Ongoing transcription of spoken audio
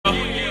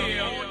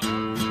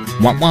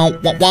Wow, wow,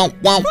 wow, wow,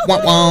 wow,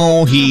 wow,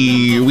 wow.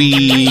 Here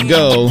we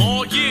go.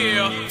 Oh,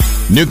 yeah.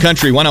 New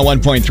Country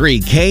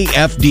 101.3,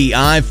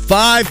 KFDI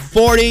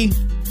 540,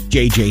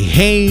 JJ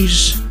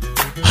Hayes.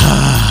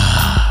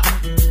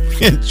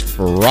 It's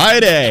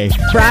Friday.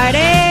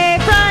 Friday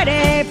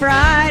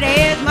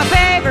is my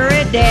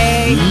favorite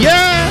day.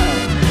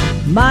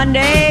 Yeah!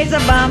 Monday's a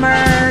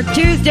bummer,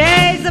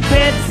 Tuesday's a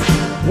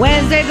pits,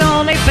 Wednesday's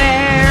only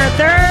fair,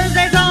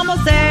 Thursday's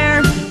almost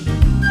there.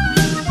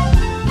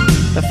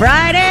 But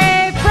Friday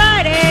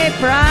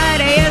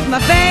is my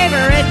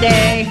favorite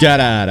day.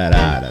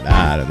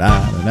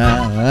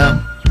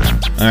 Da-da-da-da-da-da-da-da.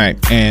 All right,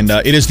 and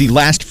it is the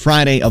last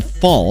Friday of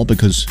fall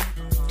because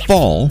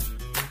fall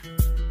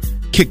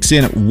kicks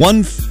in at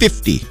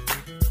 1:50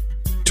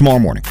 tomorrow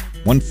morning.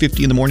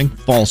 1:50 in the morning,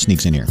 fall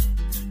sneaks in here.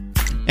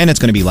 And it's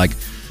going to be like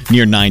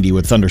near 90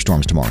 with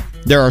thunderstorms tomorrow.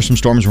 There are some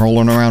storms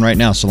rolling around right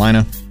now.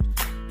 Salina,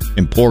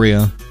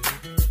 Emporia.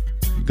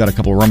 You've got a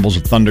couple of rumbles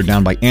of thunder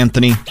down by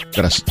Anthony.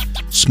 Got a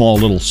small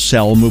little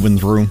cell moving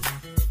through.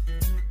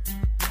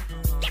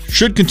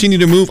 Should continue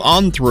to move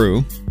on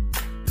through.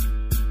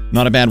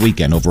 Not a bad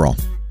weekend overall.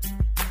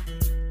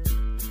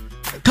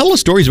 A couple of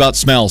stories about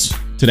smells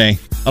today.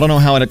 I don't know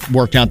how it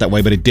worked out that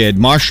way, but it did.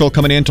 Marshall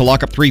coming in to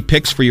lock up 3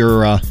 picks for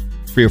your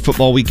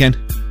football weekend.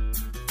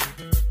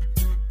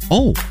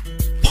 Oh,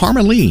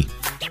 Parmalee.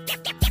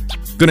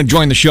 Going to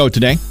join the show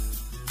today.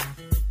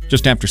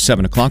 Just after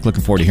 7 o'clock.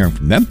 Looking forward to hearing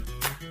from them.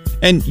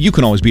 And you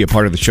can always be a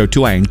part of the show,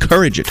 too. I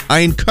encourage it.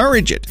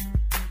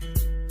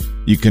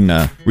 You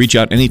can reach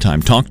out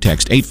anytime. Talk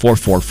text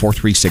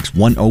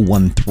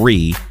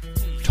 844-436-1013.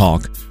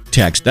 Talk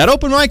text. That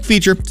open mic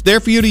feature, it's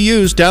there for you to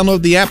use.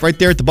 Download the app right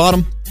there at the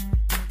bottom.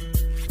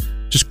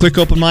 Just click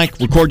open mic,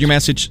 record your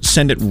message,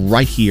 send it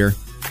right here.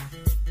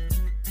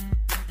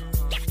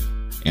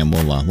 And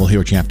we'll hear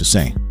what you have to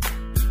say.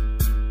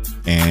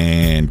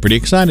 And pretty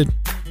excited.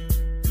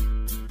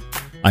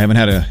 I haven't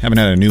had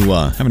a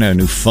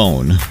new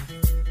phone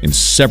in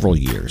several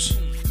years.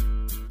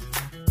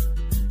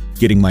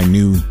 Getting my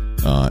new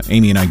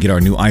Amy and I get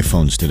our new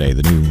iPhones today.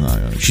 The new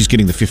she's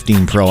getting the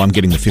 15 Pro. I'm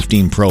getting the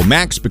 15 Pro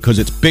Max because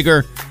it's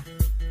bigger,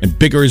 and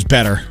bigger is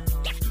better.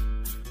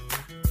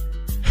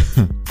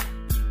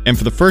 And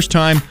for the first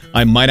time,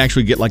 I might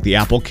actually get like the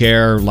Apple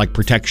Care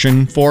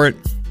protection for it.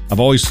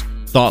 I've always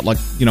thought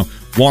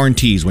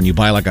warranties when you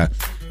buy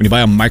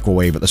a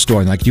microwave at the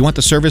store, and do you want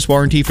the service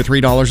warranty for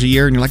 $3 a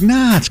year? And you're like,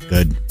 nah, it's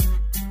good.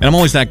 And I'm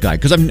always that guy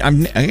because never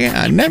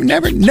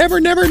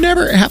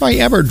have I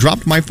ever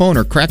dropped my phone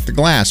or cracked the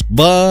glass.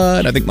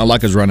 But I think my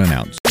luck is running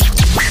out.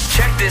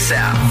 Check this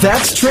out.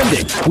 That's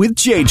trending with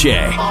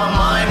JJ.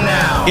 Online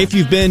now. If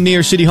you've been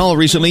near City Hall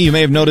recently, you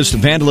may have noticed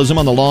vandalism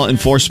on the Law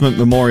Enforcement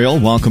Memorial.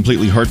 While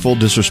completely hurtful,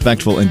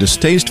 disrespectful, and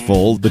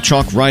distasteful, the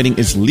chalk writing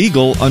is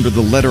legal under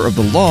the letter of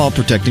the law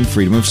protecting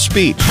freedom of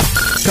speech.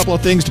 A couple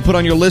of things to put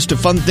on your list of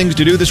fun things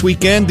to do this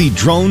weekend. The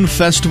Drone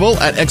Festival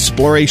at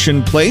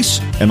Exploration Place.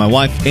 And my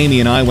wife, Amy,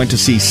 and I went to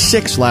see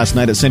Six last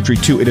night at Century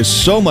 2. It is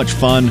so much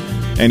fun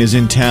and is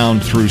in town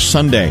through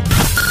Sunday.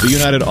 The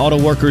United Auto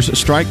Workers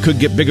strike could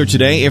get bigger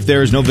today. If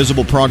there is no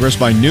visible progress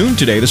by noon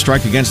today, the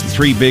strike against the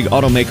 3 big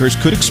automakers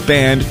could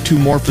expand to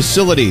more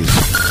facilities.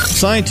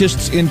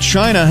 Scientists in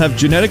China have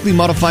genetically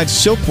modified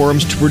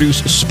silkworms to produce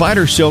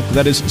spider silk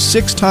that is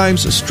 6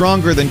 times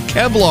stronger than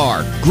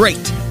Kevlar.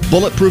 Great!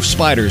 Bulletproof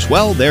spiders.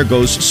 Well, there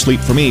goes sleep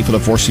for me for the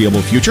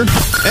foreseeable future.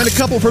 And a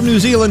couple from New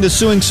Zealand is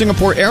suing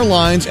Singapore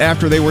Airlines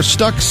after they were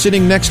stuck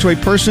sitting next to a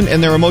person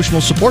and their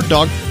emotional support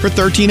dog for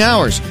 13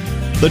 hours.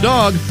 The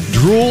dog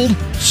drooled,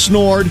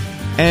 snored,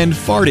 and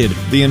farted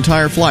the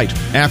entire flight.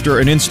 After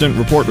an incident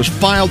report was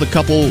filed, the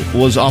couple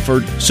was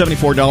offered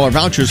 $74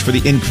 vouchers for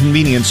the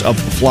inconvenience of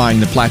flying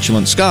the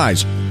flatulent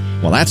skies.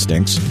 Well, that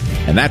stinks.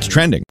 And that's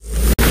trending.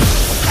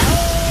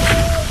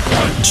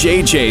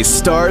 JJ's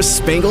Star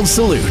Spangled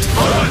Salute.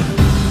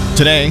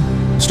 Today,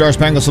 Star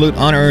Spangled Salute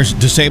honors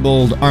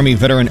disabled Army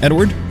veteran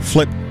Edward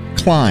Flip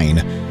Klein.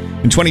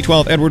 In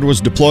 2012, Edward was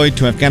deployed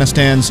to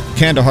Afghanistan's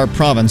Kandahar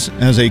province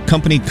as a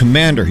company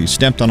commander. He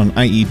stepped on an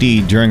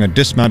IED during a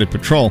dismounted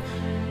patrol.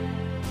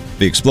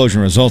 The explosion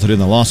resulted in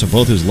the loss of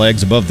both his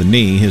legs above the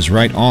knee, his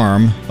right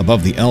arm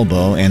above the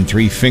elbow, and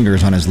 3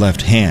 fingers on his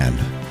left hand.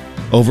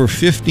 Over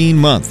 15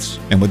 months,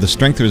 and with the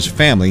strength of his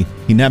family,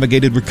 he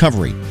navigated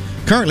recovery.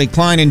 Currently,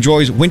 Klein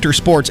enjoys winter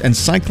sports and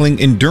cycling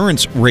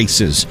endurance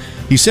races.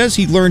 He says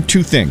he learned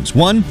 2 things.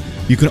 1,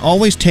 you can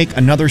always take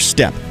another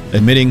step,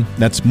 admitting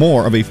that's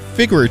more of a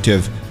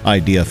figurative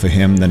idea for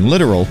him than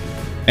literal.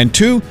 And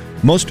 2,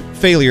 most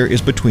failure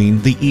is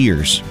between the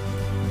ears.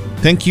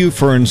 Thank you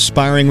for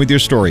inspiring with your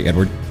story,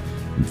 Edward.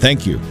 And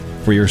thank you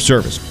for your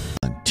service.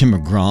 Tim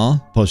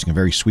McGraw posting a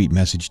very sweet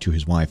message to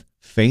his wife,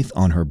 Faith,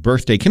 on her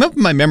birthday. Came up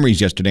in my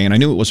memories yesterday, and I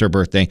knew it was her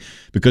birthday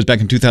because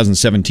back in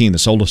 2017, the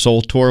Soul to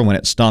Soul tour, when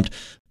it stopped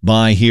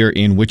by here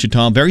in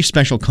Wichita, very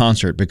special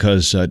concert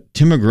because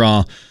Tim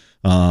McGraw,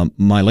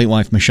 my late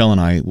wife Michelle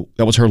and I,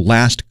 that was her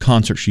last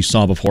concert she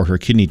saw before her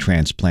kidney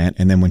transplant.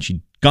 And then when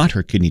she got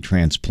her kidney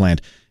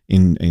transplant,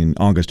 in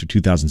August of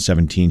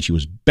 2017. She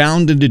was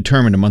bound and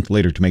determined a month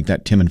later to make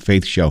that Tim and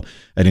Faith show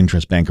at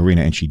Intrust Bank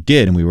Arena, and she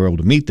did, and we were able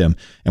to meet them,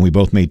 and we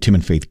both made Tim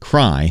and Faith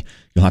cry.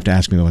 You'll have to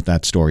ask me about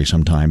that story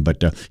sometime,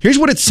 but here's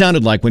what it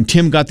sounded like when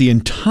Tim got the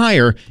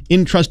entire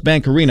Intrust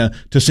Bank Arena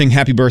to sing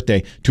Happy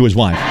Birthday to his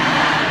wife.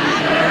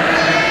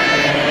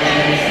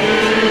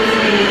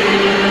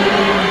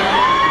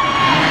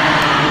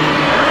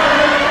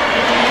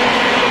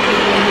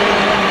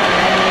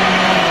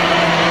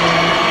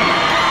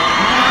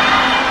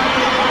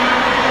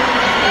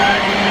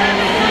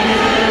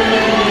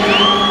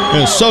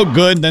 It was so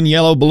good. Then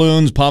yellow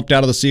balloons popped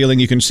out of the ceiling.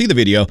 You can see the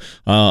video.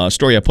 A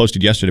story I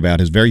posted yesterday about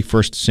his very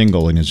first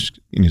single in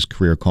his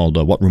career called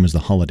 "What Room Is the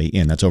Holiday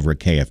In?" That's over at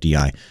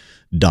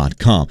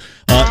KFDI.com.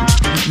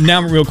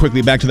 Now, real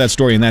quickly, back to that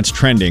story, and that's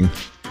trending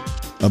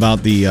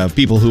about the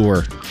people who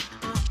were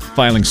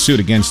filing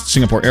suit against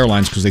Singapore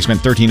Airlines because they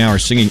spent 13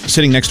 hours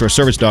sitting next to a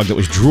service dog that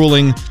was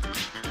drooling,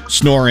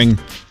 snoring,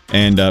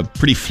 and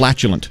pretty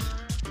flatulent.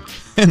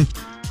 And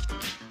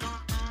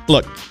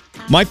look.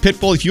 My pit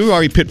bull, if you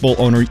are a pit bull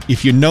owner,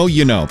 if you know,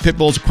 you know. Pit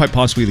bulls are quite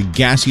possibly the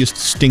gassiest,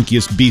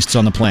 stinkiest beasts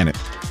on the planet.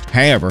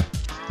 However,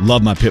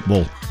 love my pit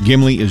bull.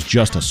 Gimli is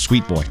just a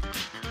sweet boy.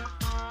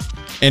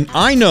 And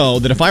I know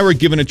that if I were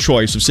given a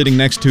choice of sitting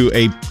next to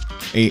a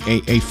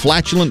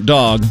flatulent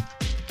dog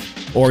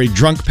or a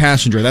drunk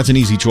passenger, that's an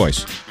easy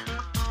choice.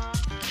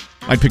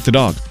 I'd pick the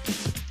dog.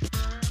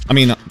 I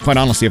mean, quite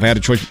honestly, if I had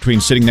a choice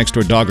between sitting next to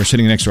a dog or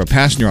sitting next to a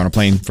passenger on a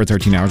plane for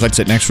 13 hours, I'd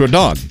sit next to a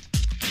dog.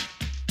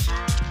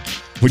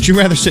 Would you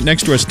rather sit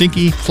next to a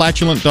stinky,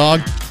 flatulent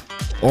dog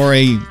or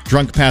a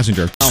drunk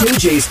passenger?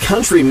 JJ's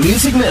Country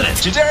Music Minute.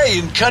 Today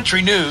in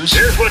country news.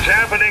 Here's what's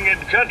happening in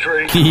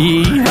country.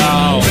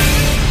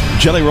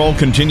 Jelly Roll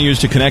continues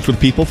to connect with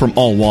people from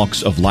all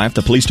walks of life.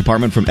 The police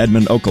department from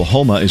Edmond,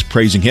 Oklahoma is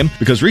praising him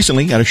because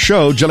recently at a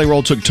show, Jelly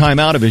Roll took time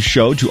out of his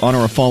show to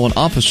honor a fallen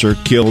officer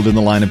killed in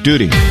the line of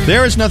duty.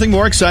 There is nothing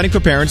more exciting for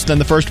parents than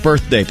the first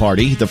birthday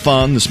party. The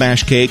fun, the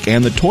smash cake,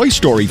 and the Toy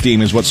Story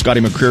theme is what Scotty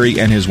McCreery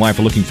and his wife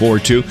are looking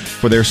forward to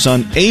for their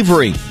son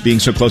Avery. Being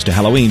so close to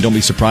Halloween, don't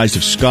be surprised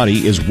if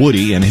Scotty is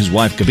Woody and his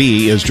wife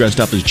Gabi is dressed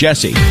up as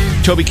Jessie.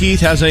 Toby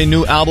Keith has a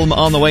new album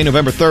on the way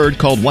November 3rd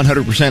called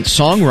 100%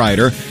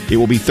 Songwriter. It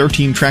will be 13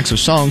 tracks of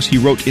songs he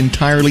wrote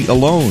entirely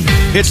alone.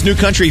 It's New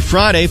Country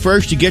Friday.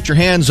 First, you get your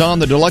hands on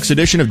the deluxe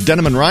edition of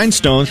Denim and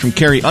Rhinestones from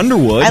Carrie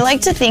Underwood. I like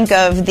to think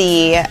of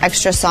the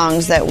extra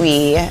songs that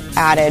we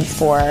added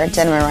for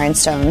Denim and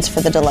Rhinestones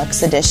for the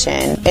deluxe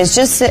edition is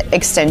just an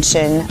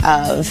extension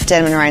of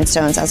Denim and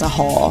Rhinestones as a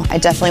whole. I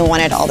definitely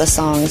wanted all the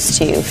songs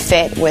to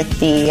fit with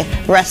the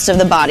rest of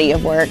the body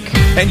of work.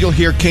 And you'll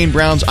hear Kane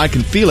Brown's I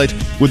Can Feel It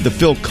with the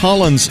Phil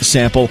Collins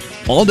sample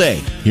all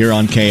day here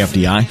on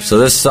KFDI. So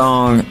this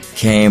song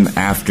came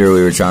after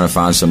we were trying to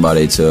find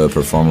somebody to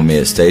perform with me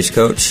at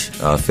Stagecoach.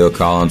 Phil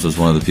Collins was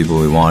one of the people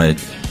we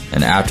wanted.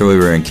 And after we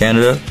were in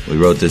Canada, we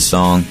wrote this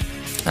song.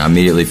 I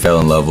immediately fell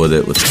in love with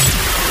it.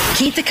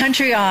 Keep the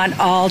country on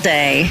all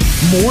day.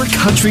 More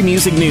country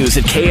music news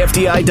at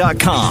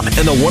KFDI.com and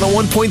the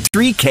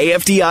 101.3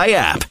 KFDI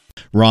app.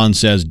 Ron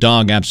says,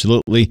 dog,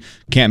 absolutely.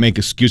 Can't make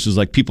excuses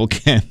like people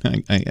can.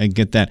 I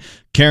get that.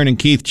 Karen and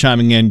Keith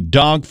chiming in,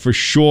 dog for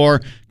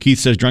sure. Keith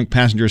says, drunk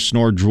passengers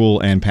snore, drool,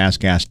 and pass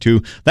gas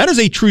too. That is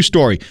a true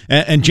story.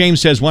 And James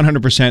says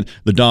 100%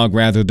 the dog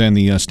rather than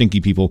the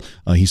stinky people.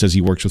 He says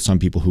he works with some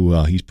people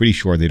who he's pretty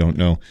sure they don't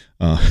know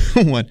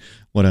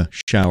what a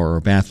shower or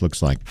bath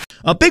looks like.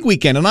 A big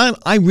weekend, and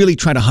I really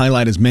try to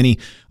highlight as many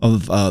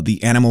of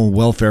the animal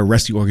welfare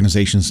rescue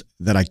organizations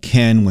that I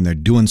can when they're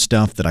doing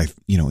stuff that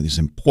is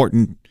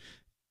important.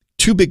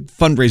 Two big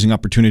fundraising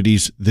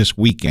opportunities this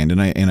weekend,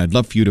 and I'd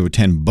love for you to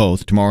attend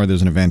both. Tomorrow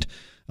there's an event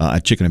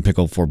at Chicken and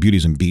Pickle for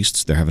Beauties and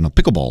Beasts. They're having a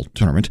pickleball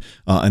tournament.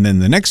 And then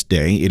the next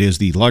day, it is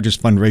the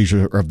largest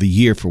fundraiser of the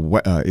year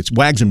for it's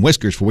Wags and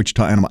Whiskers for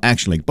Wichita Animal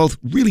Action League. Both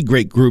really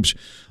great groups.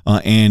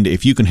 And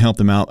if you can help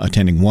them out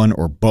attending one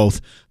or both,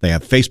 they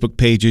have Facebook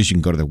pages. You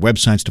can go to their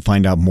websites to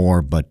find out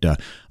more. But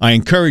I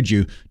encourage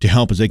you to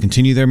help as they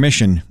continue their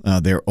mission,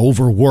 their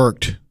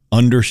overworked,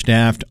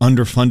 understaffed,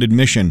 underfunded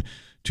mission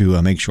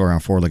to make sure our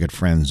four-legged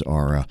friends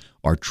are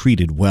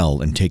treated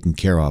well and taken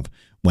care of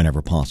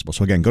whenever possible.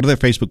 So again, go to their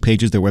Facebook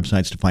pages, their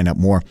websites to find out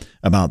more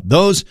about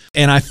those.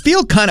 And I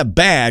feel kind of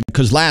bad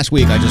because last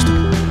week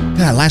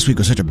last week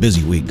was such a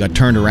busy week. Got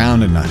turned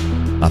around and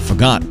I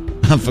forgot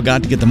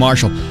to get the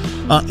Marshall.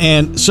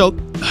 And so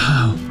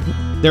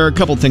there are a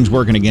couple things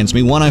working against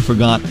me. One, I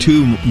forgot.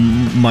 Two,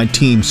 my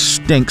team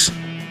stinks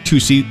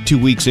 2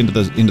 weeks into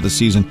the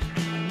season.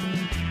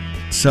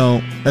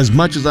 So as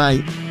much as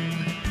I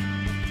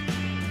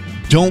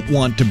don't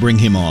want to bring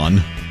him on,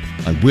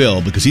 I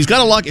will, because he's got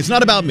to lock. It's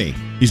not about me.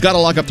 He's got to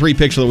lock up 3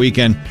 picks for the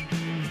weekend.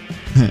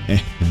 Here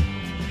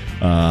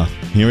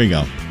we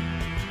go.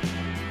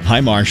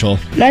 Hi, Marshall.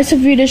 Nice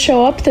of you to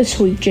show up this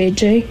week,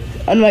 JJ.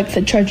 unlike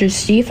the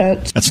Chargers'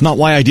 defense. That's not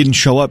why I didn't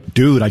show up.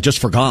 Dude, I just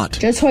forgot.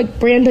 Just like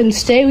Brandon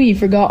Staley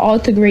forgot all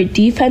the great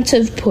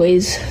defensive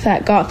plays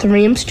that got the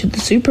Rams to the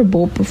Super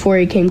Bowl before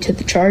he came to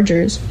the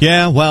Chargers.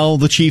 Yeah, well,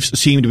 the Chiefs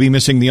seem to be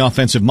missing the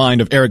offensive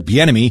mind of Eric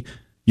Bieniemy.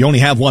 You only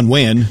have one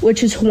win.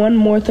 Which is one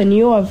more than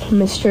you have,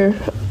 Mr.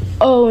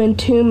 Oh, and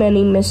too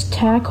many missed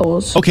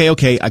tackles. Okay,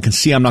 I can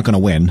see I'm not going to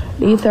win.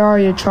 Neither are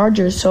your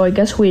Chargers, so I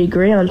guess we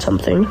agree on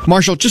something.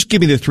 Marshall, just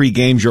give me the 3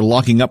 games you're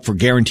locking up for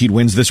guaranteed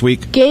wins this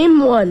week. Game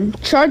 1,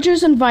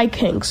 Chargers and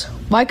Vikings.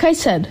 Like I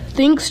said,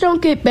 things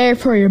don't get better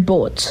for your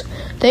Bullets.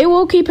 They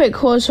will keep it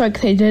close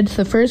like they did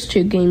the first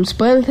 2 games,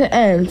 but at the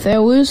end,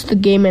 they'll lose the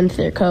game and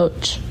their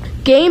coach.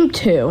 Game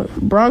 2,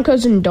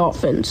 Broncos and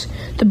Dolphins.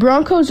 The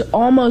Broncos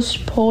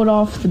almost pulled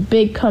off the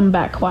big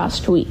comeback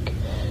last week.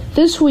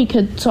 This week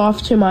it's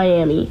off to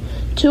Miami.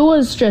 Tua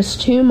is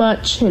just too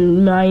much,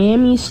 and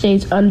Miami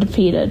stays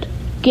undefeated.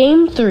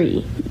 Game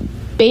 3,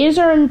 Bears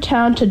are in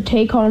town to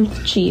take on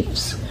the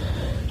Chiefs.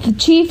 The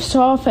Chiefs'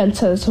 offense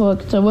has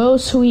looked a little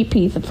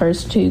sleepy the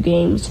first 2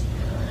 games,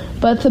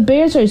 but the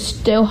Bears are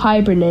still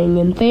hibernating,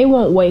 and they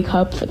won't wake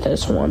up for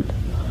this one.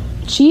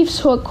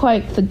 Chiefs look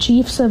like the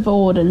Chiefs of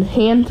old and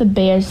hand the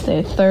Bears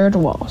their 3rd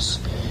loss.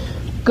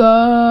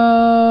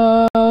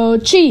 Go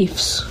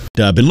Chiefs!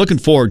 Been looking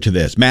forward to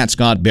this. Matt,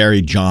 Scott,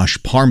 Barry, Josh,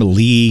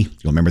 Parmalee.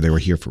 You'll remember they were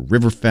here for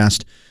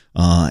Riverfest.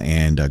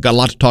 And got a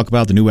lot to talk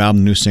about, the new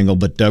album, new single.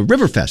 But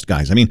Riverfest,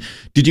 guys, I mean,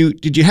 did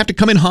you have to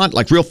come in hot,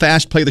 like real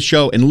fast, play the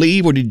show, and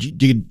leave? Or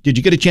did you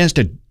get a chance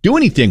to do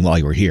anything while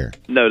you were here?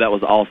 No, that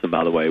was awesome,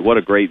 by the way. What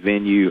a great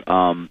venue.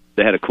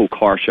 They had a cool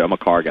car show. I'm a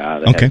car guy.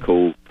 They had a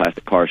cool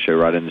plastic car show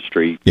right in the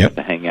street. Yep.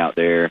 Got to hang out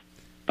there.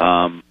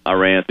 I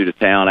ran through the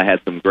town. I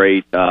had some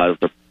great, it was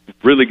a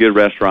really good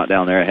restaurant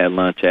down there I had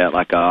lunch at,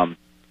 like an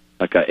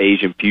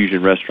Asian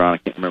fusion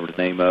restaurant. I can't remember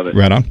the name of it.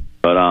 Right on.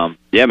 But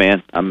yeah,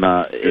 man, I'm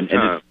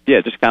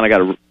just kind of got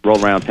to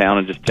roll around town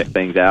and just check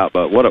things out.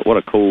 But what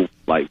a cool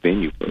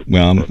venue.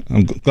 Well,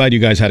 I'm glad you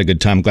guys had a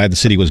good time. I'm glad the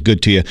city was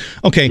good to you.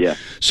 Okay, yeah.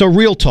 So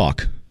real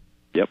talk.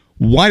 Yep.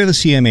 Why do the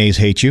CMAs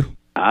hate you?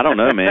 I don't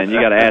know, man. You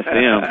got to ask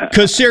them.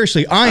 Because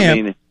seriously,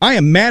 I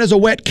am mad as a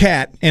wet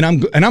cat, and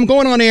I'm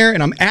going on air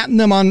and I'm atting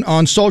them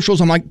on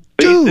socials. I'm like,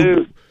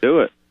 dude, do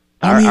it.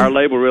 Our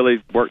label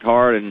really worked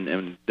hard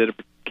and did a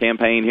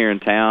campaign here in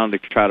town to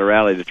try to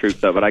rally the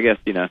troops up. But I guess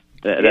in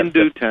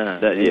due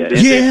time. In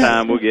due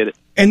time, we'll get it.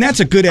 And that's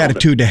a good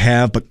attitude to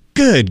have. But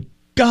good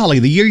golly,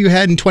 the year you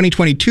had in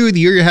 2022, the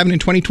year you're having in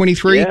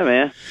 2023. Yeah,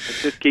 man.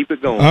 Let's just keep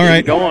it going. All right.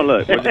 Keep it going.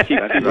 Look, we'll just keep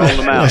rolling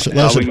them out.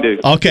 That's all we can do.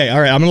 Okay, all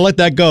right. I'm going to let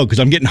that go because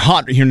I'm getting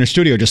hot here in the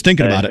studio just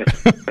thinking about it.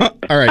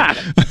 All right.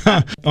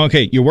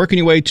 Okay, you're working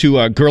your way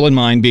to Girl in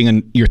Mine being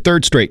in your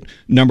 3rd straight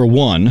number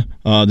 1.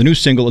 The new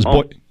single is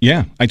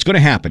Yeah, it's going to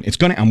happen.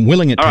 I'm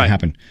willing it to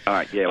happen. All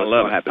right. Yeah, I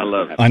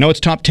love it. I know it's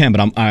top 10,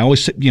 but I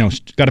always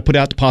got to put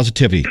out the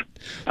positivity.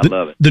 I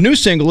love it. The new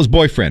single is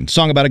Boyfriend,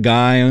 song about a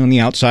guy on the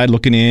outside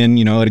looking in,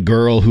 at a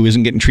girl who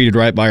isn't getting treated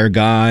right by her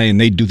guy, and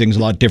they do things a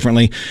lot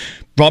differently.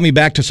 Brought me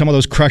back to some of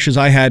those crushes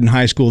I had in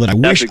high school that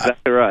That's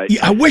exactly right.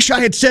 I wish I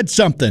had said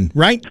something,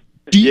 right?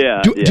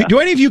 Do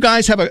any of you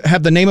guys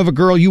have the name of a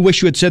girl you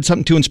wish you had said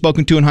something to and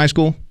spoken to in high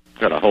school?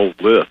 Got a whole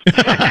list.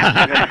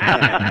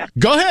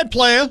 Go ahead,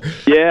 player.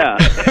 Yeah.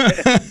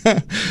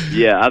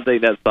 Yeah, I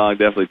think that song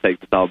definitely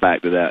takes us all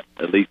back to that,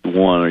 at least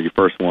one or your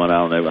first one. I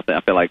don't know.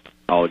 I feel like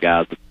all the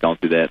guys have gone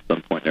through that at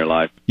some point in their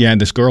life. Yeah,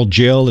 and this girl,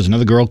 Jill, there's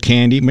another girl,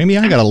 Candy. Maybe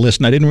I got a list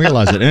and I didn't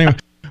realize it. Anyway.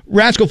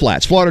 Rascal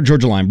Flatts, Florida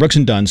Georgia Line, Brooks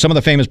and Dunn, some of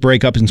the famous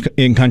breakups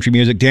in country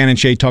music. Dan and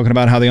Shay talking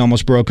about how they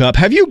almost broke up.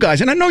 Have you guys,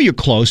 and I know you're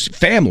close,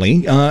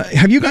 family,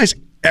 have you guys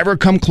ever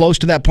come close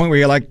to that point where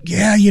you're like,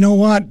 yeah, you know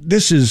what,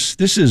 this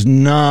is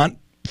not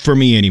for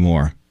me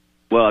anymore?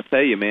 Well, I'll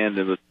tell you, man,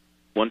 there was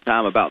one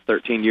time about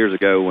 13 years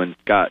ago when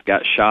Scott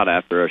got shot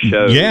after a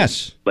show.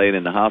 Yes. Laying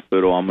in the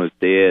hospital, almost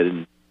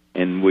dead,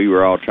 and we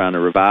were all trying to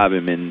revive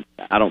him, and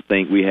I don't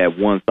think we had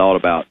one thought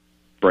about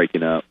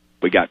breaking up.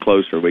 We got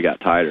closer, we got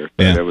tighter.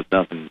 Yeah. There was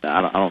nothing.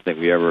 I don't think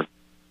we ever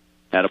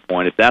had a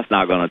point. If that's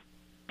not going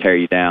to tear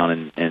you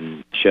down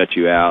and shut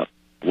you out,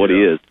 what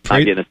is?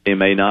 Not getting a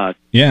CMA nod.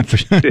 Yeah, for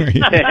sure. Seriously.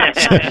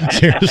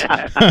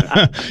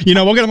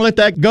 We're going to let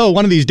that go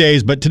one of these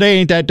days, but today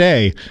ain't that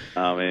day.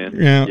 Oh, man.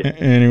 Yeah.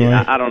 Anyway.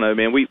 Yeah, I don't know,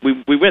 man. We've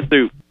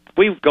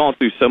gone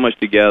through so much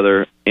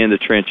together in the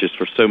trenches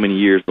for so many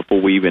years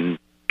before we even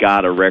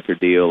got a record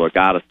deal or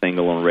got a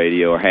single on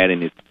radio or had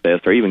any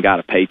success or even got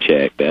a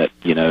paycheck that,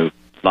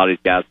 a lot of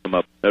these guys come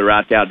up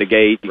right out the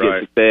gate to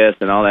get success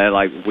and all that.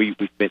 Like we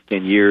spent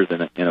 10 years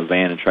in a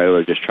van and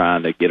trailer just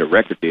trying to get a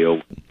record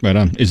deal. Right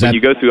on. When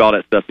you go through all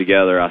that stuff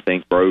together, I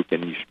think broke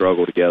and you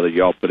struggle together.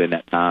 You all put in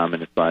that time,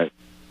 and it's like,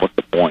 what's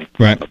the point?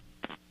 Right.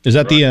 Is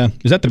that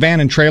the van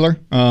and trailer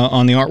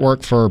on the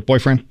artwork for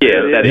Boyfriend? Yeah,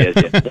 that is.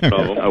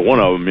 Yeah. One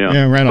of them, yeah.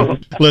 Yeah, right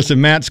on.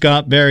 Listen, Matt,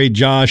 Scott, Barry,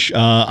 Josh,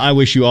 I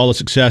wish you all the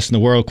success in the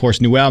world. Of course,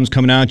 new album's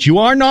coming out. You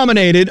are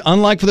nominated.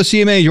 Unlike for the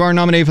CMAs, you are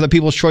nominated for the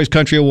People's Choice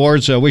Country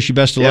Awards. I wish you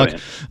best of luck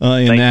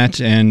in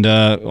that, and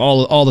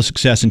all the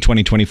success in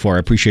 2024. I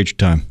appreciate your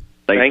time.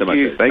 Thanks so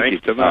much. Thank you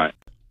so much. All right.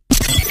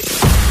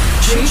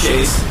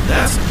 JJ's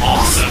That's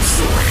Awesome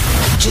story.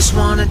 Just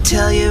wanna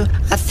tell you,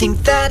 I think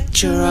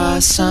that you're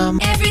awesome.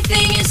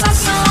 Everything is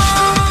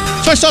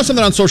awesome. So I saw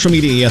something on social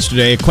media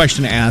yesterday, a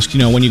question asked,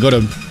 when you go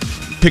to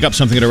pick up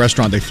something at a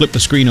restaurant, they flip the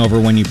screen over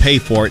when you pay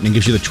for it, and it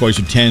gives you the choice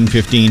of 10,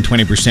 15,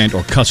 20%,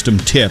 or custom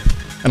tip.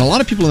 And a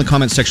lot of people in the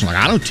comment section are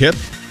like, I don't tip,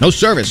 no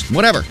service,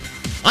 whatever.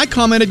 I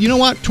commented, you know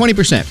what,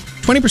 20%.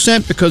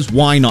 20% because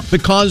why not?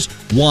 Because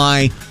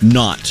why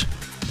not?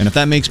 And if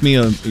that makes me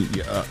a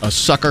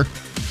sucker,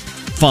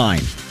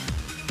 fine.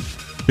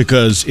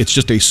 Because it's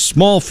just a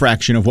small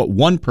fraction of what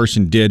one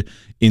person did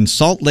in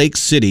Salt Lake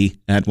City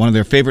at one of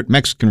their favorite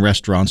Mexican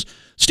restaurants.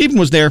 Stephen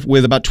was there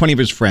with about 20 of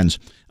his friends.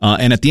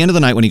 And at the end of the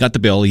night, when he got the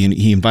bill,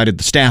 he invited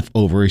the staff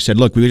over. He said,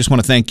 look, we just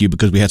want to thank you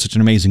because we had such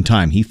an amazing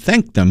time. He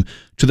thanked them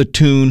to the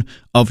tune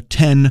of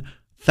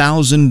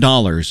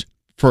 $10,000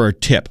 for a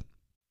tip.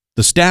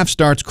 The staff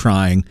starts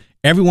crying.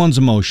 Everyone's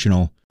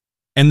emotional.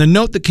 And the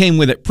note that came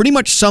with it pretty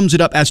much sums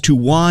it up as to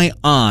why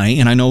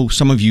and I know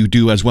some of you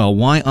do as well,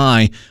 why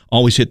I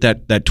always hit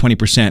that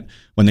 20%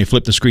 when they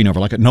flip the screen over,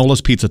 like at Nola's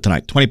Pizza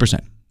tonight,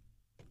 20%.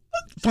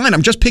 Fine,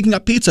 I'm just picking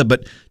up pizza,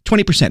 but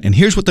 20%. And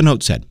here's what the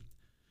note said.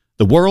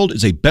 The world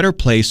is a better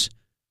place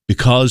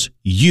because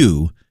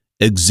you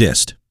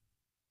exist.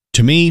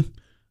 To me,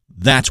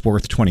 that's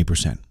worth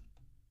 20%.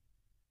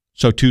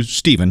 So to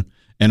Stephen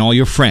and all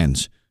your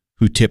friends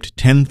who tipped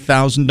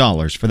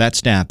 $10,000 for that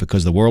staff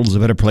because the world is a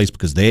better place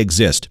because they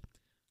exist,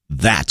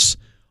 that's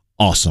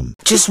awesome.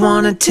 Just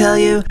wanna tell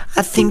you,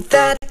 I think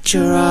that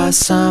you're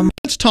awesome.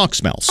 Let's talk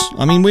smells.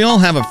 I mean, we all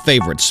have a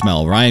favorite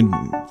smell, right?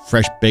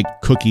 Fresh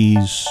baked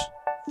cookies,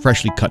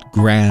 freshly cut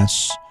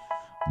grass,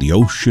 the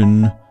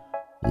ocean,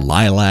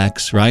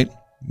 lilacs, right?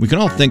 We can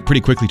all think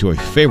pretty quickly to a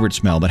favorite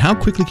smell, but how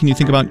quickly can you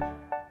think about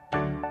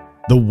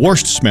the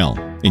worst smell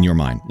in your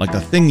mind? Like the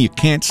thing you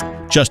can't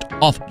just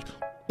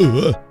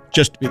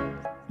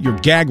your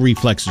gag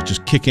reflexes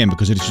just kick in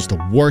because it's just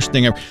the worst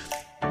thing ever.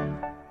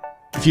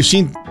 If you've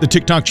seen the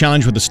TikTok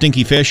challenge with the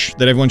stinky fish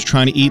that everyone's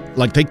trying to eat,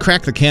 like they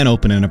crack the can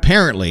open and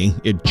apparently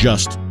it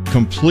just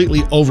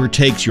completely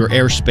overtakes your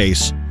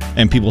airspace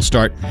and people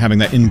start having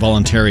that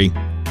involuntary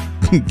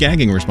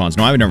gagging response.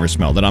 No, I've never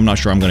smelled it. I'm not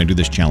sure I'm going to do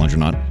this challenge or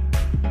not.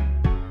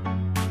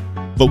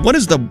 But what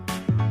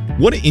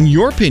in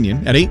your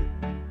opinion, at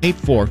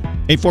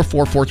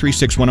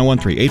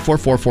 844-436-1013,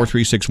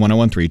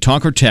 844-436-1013,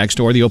 talk or text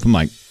or the open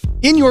mic,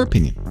 in your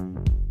opinion,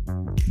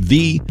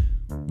 the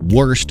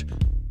worst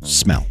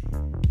smell?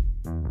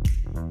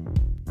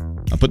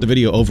 I put the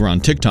video over on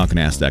TikTok and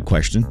asked that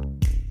question.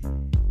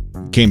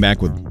 Came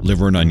back with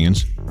liver and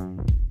onions.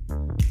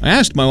 I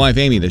asked my wife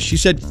Amy this. She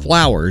said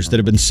flowers that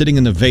have been sitting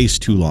in the vase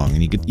too long.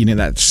 And you get,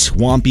 that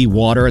swampy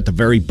water at the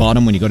very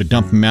bottom when you go to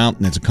dump them out,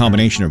 and it's a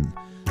combination of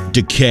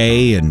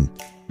decay and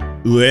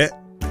bleh.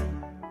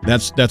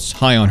 That's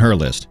high on her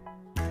list.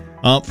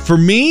 For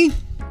me,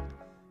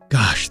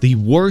 gosh, the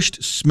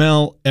worst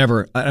smell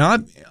ever.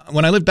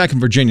 When I lived back in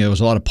Virginia, there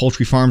was a lot of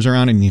poultry farms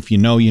around, and if you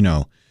know, you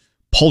know.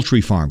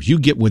 Poultry farms. You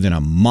get within a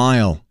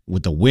mile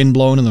with the wind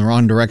blowing in the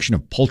wrong direction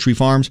of poultry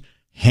farms,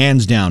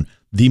 hands down,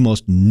 the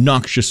most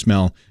noxious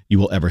smell you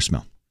will ever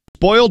smell.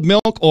 Spoiled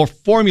milk or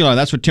formula.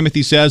 That's what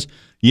Timothy says.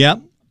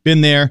 Yep,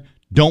 been there.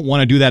 Don't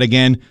want to do that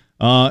again.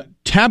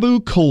 Taboo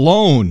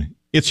cologne.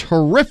 It's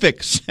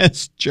horrific,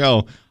 says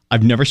Joe.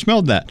 I've never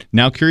smelled that.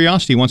 Now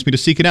curiosity wants me to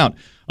seek it out.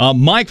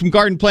 Mike from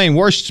Garden Plain.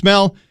 Worst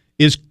smell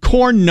is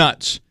corn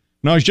nuts.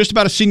 When I was just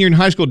about a senior in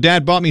high school,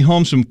 Dad bought me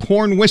home some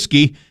corn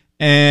whiskey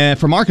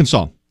from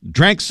Arkansas.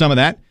 Drank some of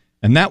that,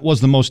 and that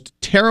was the most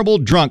terrible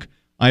drunk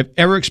I've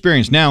ever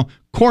experienced. Now,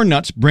 corn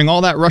nuts bring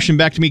all that rushing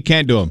back to me.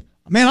 Can't do them.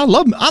 Man, I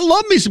love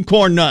me some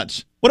corn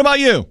nuts. What about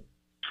you?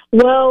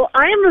 Well,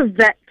 I am a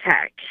vet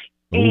tech,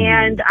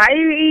 and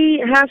I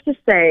have to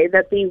say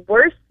that the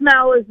worst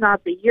smell is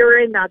not the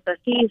urine, not the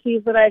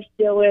feces that I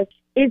deal with.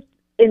 It's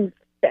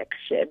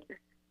infection.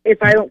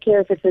 I don't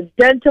care if it's a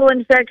dental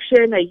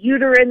infection, a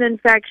uterine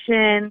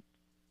infection,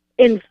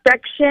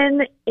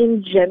 infection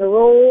in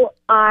general,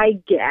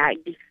 I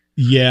gag.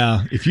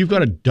 Yeah, if you've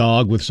got a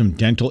dog with some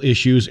dental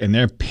issues and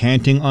they're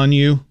panting on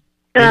you.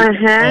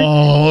 Uh-huh.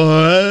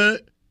 Oh.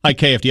 Hi,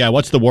 KFDI.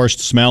 What's the worst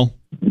smell?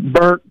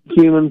 Burnt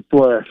human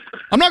flesh.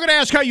 I'm not going to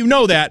ask how you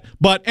know that,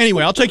 but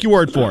anyway, I'll take your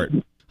word for it.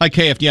 Hi,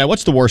 KFDI.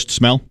 What's the worst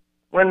smell?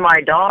 When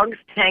my dogs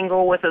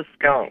tangle with a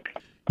skunk.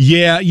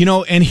 Yeah,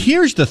 and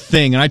here's the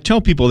thing, and I tell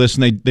people this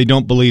and they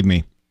don't believe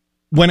me.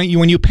 When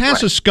you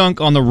pass a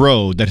skunk on the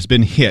road that has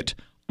been hit,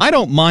 I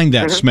don't mind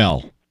that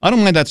smell. I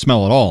don't mind that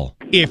smell at all.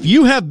 If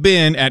you have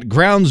been at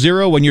ground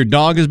zero when your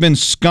dog has been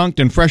skunked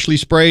and freshly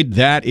sprayed,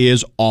 that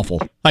is awful.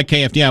 Hi,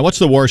 KFDI. What's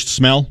the worst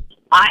smell?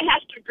 I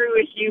have to agree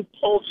with you,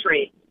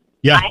 poultry.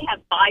 Yeah. I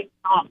have 5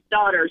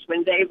 daughters.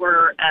 When they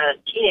were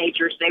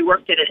teenagers, they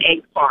worked at an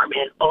egg farm,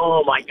 and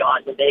oh, my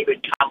God, when they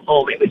would come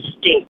home, it would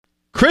stink.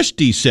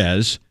 Christy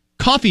says,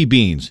 coffee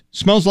beans.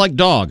 Smells like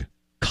dog.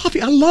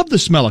 Coffee. I love the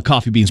smell of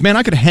coffee beans. Man,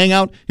 I could hang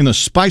out in the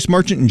Spice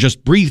Merchant and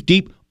just breathe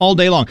deep all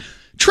day long.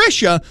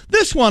 Trisha,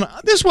 this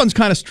one's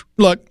kind of,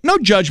 look, no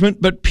judgment,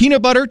 but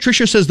peanut butter.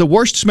 Trisha says the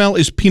worst smell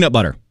is peanut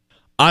butter.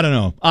 I don't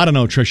know,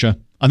 Trisha.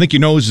 I think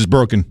your nose is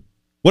broken.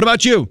 What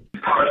about you?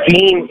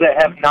 Beans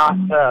that have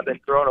not been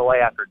thrown away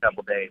after a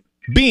couple days.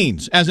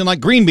 Beans, as in like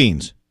green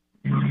beans?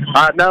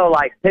 No,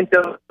 like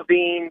pinto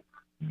beans,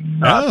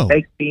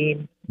 baked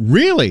beans.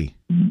 Really?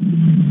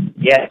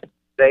 Yes,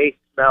 they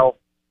smell.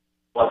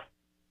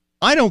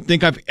 I don't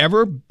think I've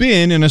ever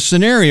been in a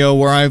scenario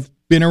where I've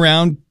been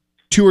around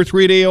 2 or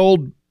 3 day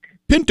old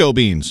pinto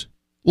beans.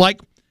 Like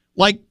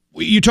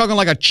you talking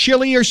like a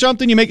chili or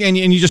something? You make and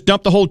you just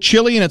dump the whole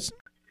chili and it's.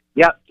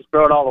 Yep, just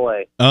throw it all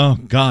away. Oh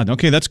God,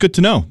 okay, that's good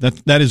to know.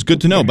 That is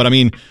good to know. But I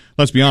mean,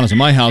 let's be honest. In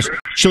my house,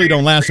 chili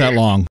don't last that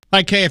long.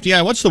 Hi,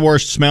 KFDI. What's the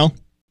worst smell?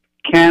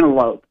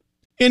 Cantaloupe.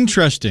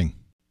 Interesting.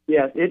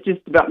 Yes, it just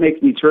about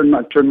makes me turn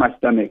my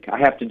stomach. I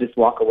have to just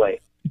walk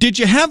away. Did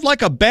you have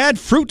like a bad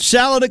fruit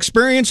salad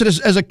experience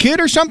as a kid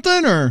or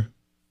something, or?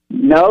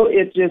 No,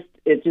 it just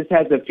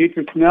has a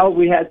putrid smell.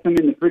 We had some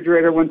in the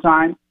refrigerator one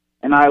time,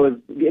 and I was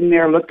in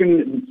there looking,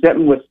 and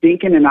something was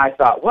stinking, and I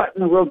thought, what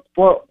in the world's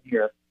spoiled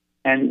here?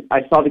 And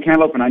I saw the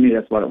cantaloupe, and I knew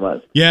that's what it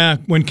was. Yeah,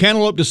 when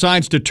cantaloupe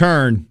decides to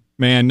turn,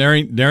 man, there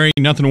ain't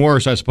nothing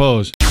worse, I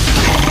suppose.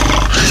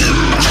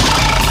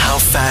 How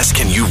fast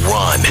can you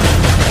run?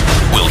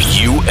 Will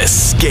you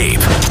escape?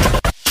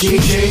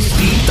 JJ's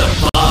Beat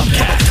the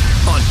Bobcat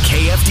on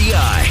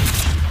KFDI.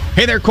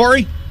 Hey there,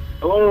 Corey.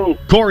 Hello.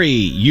 Corey,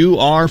 you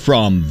are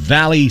from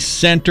Valley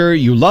Center.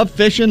 You love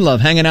fishing,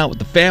 love hanging out with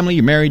the family.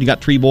 You're married, you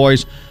got 3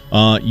 boys.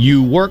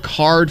 You work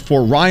hard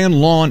for Ryan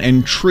Lawn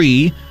and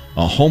Tree,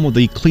 home of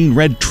the clean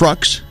red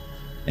trucks.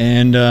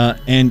 And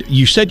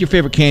you said your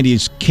favorite candy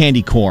is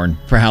candy corn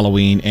for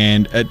Halloween.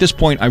 And at this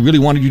point, I really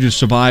wanted you to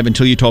survive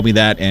until you told me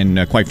that.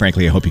 And quite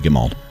frankly, I hope you get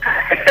mauled.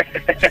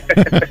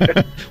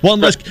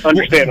 One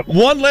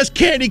less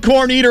candy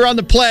corn eater on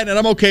the planet.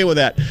 I'm okay with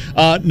that.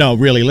 No,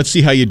 really. Let's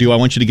see how you do. I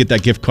want you to get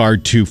that gift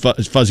card to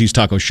Fuzzy's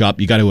Taco Shop.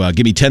 You got to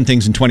give me 10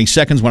 things in 20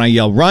 seconds. When I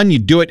yell run, you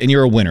do it, and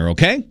you're a winner,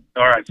 okay?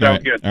 All right,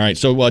 sounds good. All right,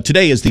 so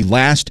today is the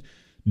last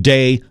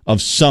day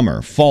of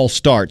summer. Fall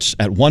starts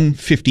at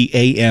 1:50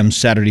 a.m.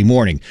 Saturday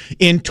morning.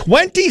 In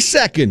 20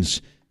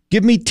 seconds,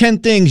 give me 10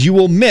 things you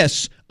will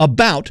miss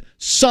about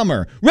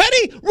summer.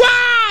 Ready?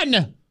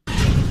 Run!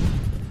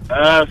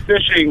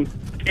 Fishing,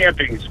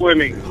 camping,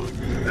 swimming,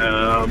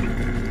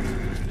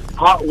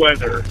 hot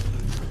weather,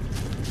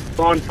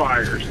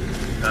 bonfires,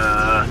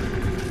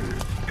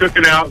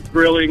 cooking out,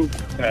 grilling,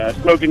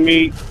 smoking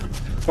meat,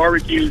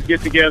 barbecues,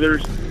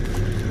 get-togethers,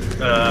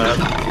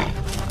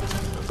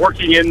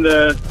 working in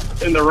the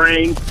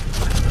rain.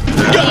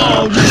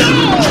 Go!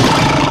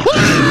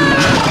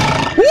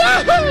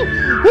 No!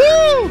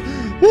 Woo!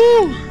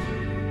 Woo!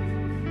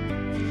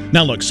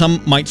 Now, look,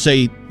 some might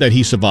say that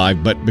he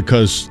survived, but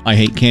because I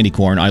hate candy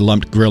corn, I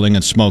lumped grilling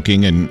and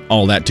smoking and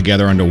all that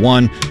together under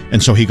one,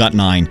 and so he got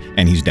 9,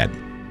 and he's dead.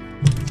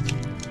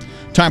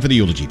 Time for the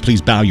eulogy.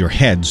 Please bow your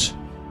heads.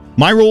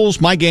 My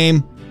rules, my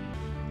game.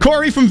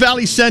 Corey from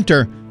Valley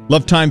Center.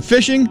 Love time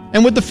fishing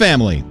and with the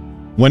family.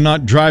 When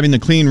not driving the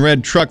clean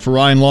red truck for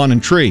Ryan Lawn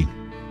and Tree.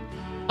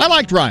 I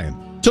liked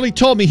Ryan, till he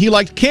told me he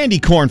liked candy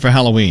corn for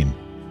Halloween.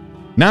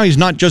 Now he's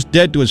not just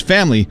dead to his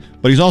family,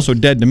 but he's also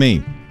dead to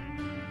me.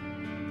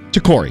 To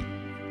Corey.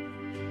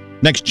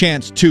 Next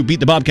chance to beat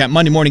the Bobcat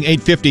Monday morning,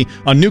 8:50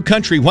 on New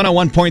Country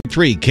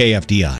 101.3 KFDI.